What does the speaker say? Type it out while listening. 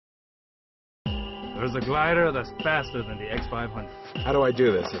There's a glider that's faster than the X500. How do I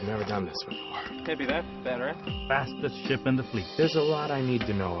do this? I've never done this before. Can't be that bad, right? Fastest ship in the fleet. There's a lot I need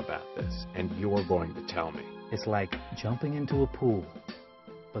to know about this, and you're going to tell me. It's like jumping into a pool,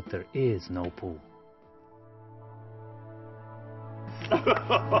 but there is no pool.